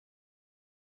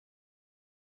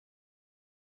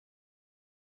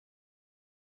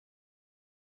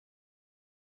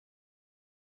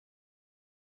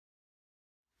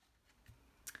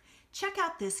Check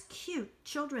out this cute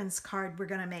children's card we're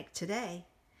going to make today.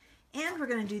 And we're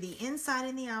going to do the inside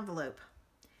in the envelope,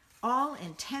 all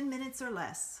in 10 minutes or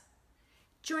less.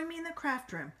 Join me in the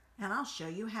craft room and I'll show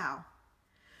you how.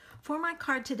 For my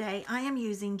card today, I am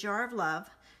using Jar of Love,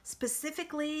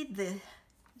 specifically the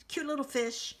cute little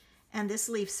fish and this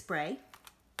leaf spray.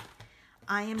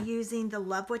 I am using the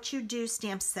Love What You Do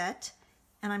stamp set,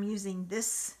 and I'm using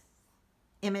this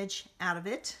image out of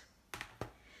it.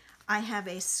 I have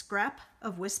a scrap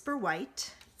of Whisper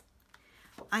White.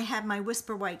 I have my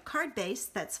Whisper White card base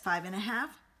that's 5.5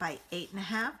 by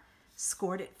 8.5,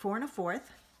 scored at 4 1/4.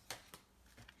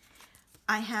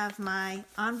 I have my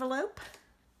envelope.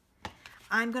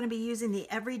 I'm going to be using the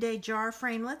Everyday Jar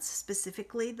framelits,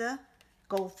 specifically the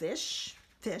goldfish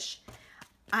fish.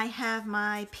 I have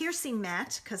my piercing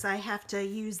mat because I have to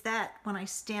use that when I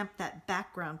stamp that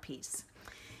background piece.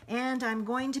 And I'm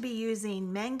going to be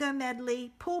using Mango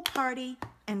Medley, Pool Party,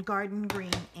 and Garden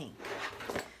Green ink.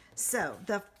 So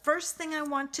the first thing I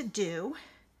want to do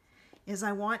is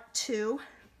I want to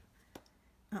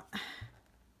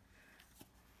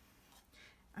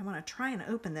try and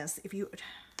open this.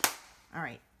 All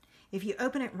right, if you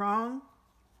open it wrong,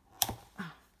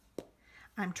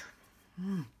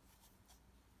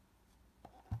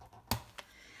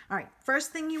 All right,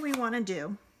 first thing we want to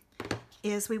do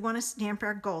is we want to stamp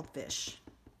our goldfish.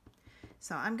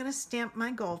 So I'm going to stamp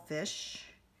my goldfish,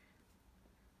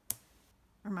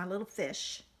 or my little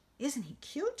fish. Isn't he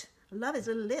cute? I love his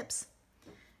little lips.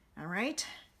 All right,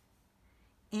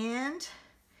 and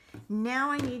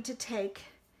now I need to take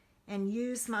and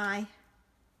use my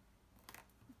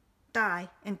die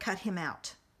and cut him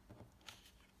out.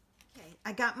 Okay,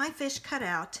 I got my fish cut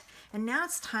out, and now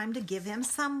it's time to give him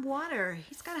some water.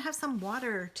 He's got to have some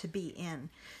water to be in.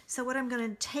 So what I'm going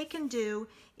to take and do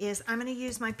is I'm going to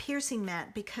use my piercing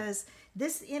mat, because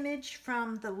this image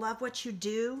from the Love What You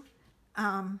Do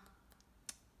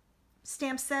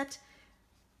stamp set,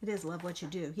 it is Love What You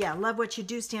Do. Yeah, Love What You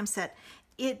Do stamp set.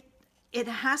 It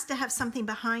has to have something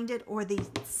behind it or the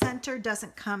center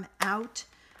doesn't come out.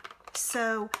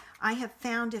 So I have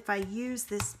found if I use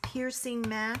this piercing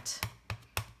mat,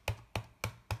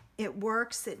 it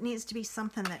works. It needs to be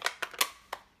something that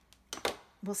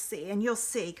we'll see, and you'll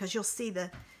see, because you'll see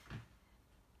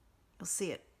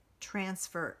it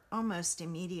transfer almost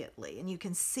immediately, and you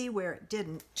can see where it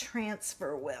didn't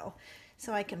transfer well.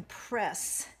 So I can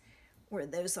press where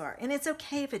those are, and it's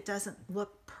okay if it doesn't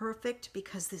look perfect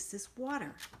because this is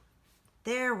water.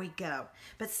 There we go.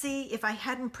 But see, if I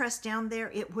hadn't pressed down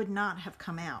there, it would not have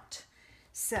come out.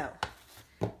 So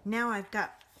now I've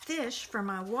got fish for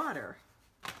my water.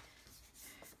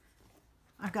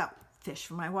 I've got fish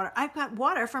for my water. I've got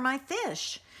water for my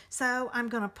fish. So I'm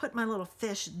going to put my little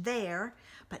fish there.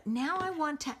 But now I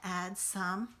want to add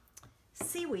some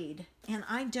seaweed. And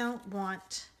I don't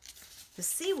want the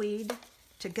seaweed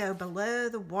to go below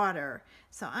the water.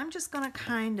 So I'm just going to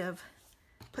kind of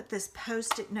put this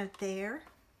Post-it note there.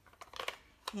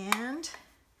 And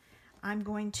I'm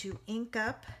going to ink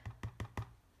up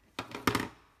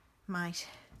my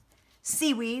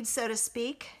seaweed, so to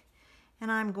speak.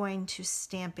 And I'm going to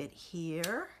stamp it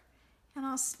here, and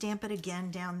I'll stamp it again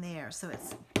down there so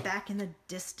it's back in the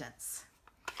distance.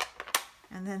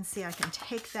 And then see, I can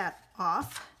take that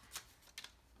off,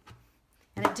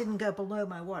 and it didn't go below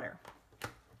my water.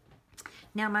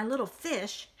 Now my little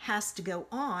fish has to go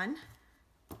on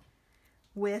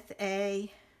with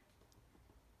a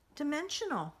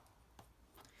dimensional.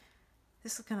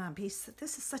 This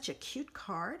is such a cute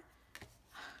card.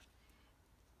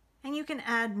 And you can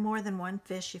add more than one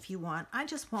fish if you want. I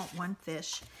just want one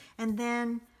fish. And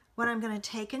then what I'm going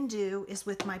to take and do is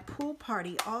with my Pool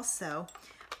Party also,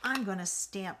 I'm going to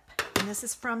stamp, and this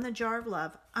is from the Jar of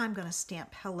Love, I'm going to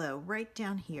stamp hello right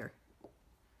down here.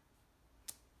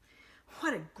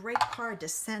 What a great card to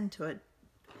send to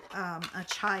a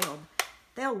child.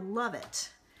 They'll love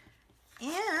it.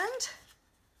 And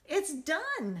it's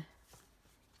done.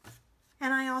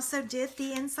 And I also did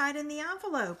the inside in the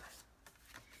envelope.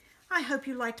 I hope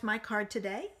you liked my card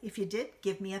today. If you did,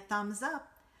 give me a thumbs up.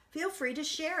 Feel free to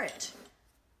share it.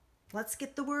 Let's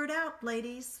get the word out,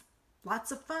 ladies.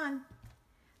 Lots of fun.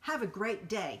 Have a great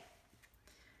day.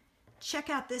 Check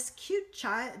out this cute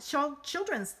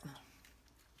children's.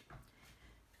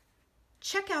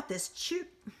 Check out this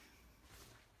cute.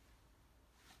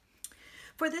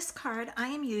 For this card, I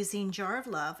am using Jar of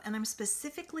Love, and I'm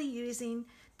specifically using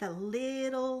the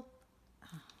little,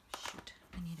 oh shoot,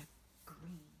 I need a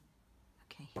green.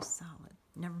 Okay, he's solid.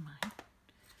 Never mind.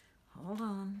 Hold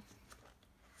on.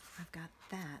 I've got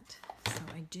that. So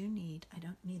I don't need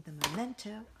the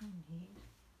memento. I need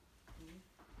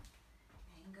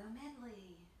the Mango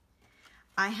Medley.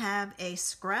 I have a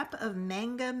scrap of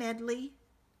Manga Medley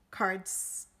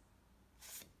cards.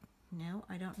 No,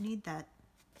 I don't need that.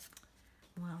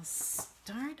 We'll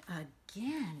start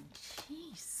again.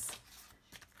 Jeez.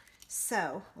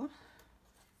 So,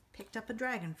 picked up a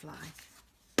dragonfly.